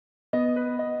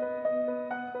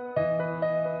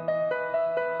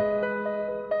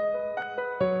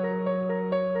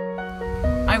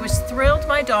was thrilled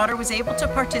my daughter was able to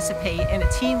participate in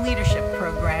a teen leadership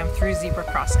program through Zebra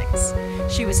Crossings.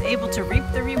 She was able to reap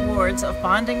the rewards of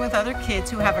bonding with other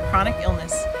kids who have a chronic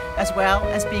illness, as well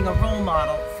as being a role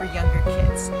model for younger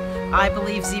kids. I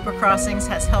believe Zebra Crossings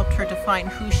has helped her define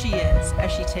who she is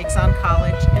as she takes on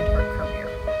college and her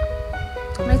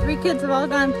career. My 3 kids have all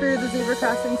gone through the Zebra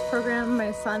Crossings program.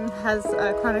 My son has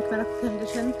a chronic medical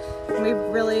condition, and we've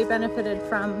really benefited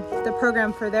from the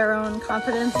program for their own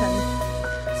confidence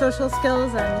and social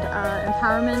skills and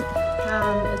empowerment.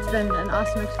 It's been an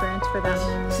awesome experience for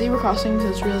them. Zebra Crossings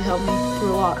has really helped me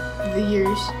through a lot of the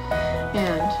years,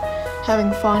 and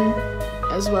having fun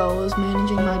as well as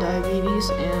managing my diabetes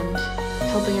and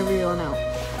helping everyone out.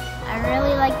 I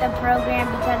really like the program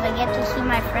because I get to see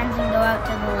my friends and go out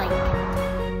to the lake.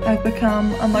 I've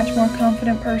become a much more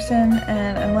confident person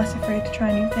and I'm less afraid to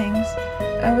try new things.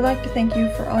 I would like to thank you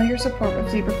for all your support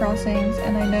of Zebra Crossings,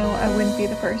 and I know I wouldn't be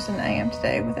the person I am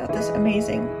today without this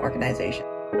amazing organization.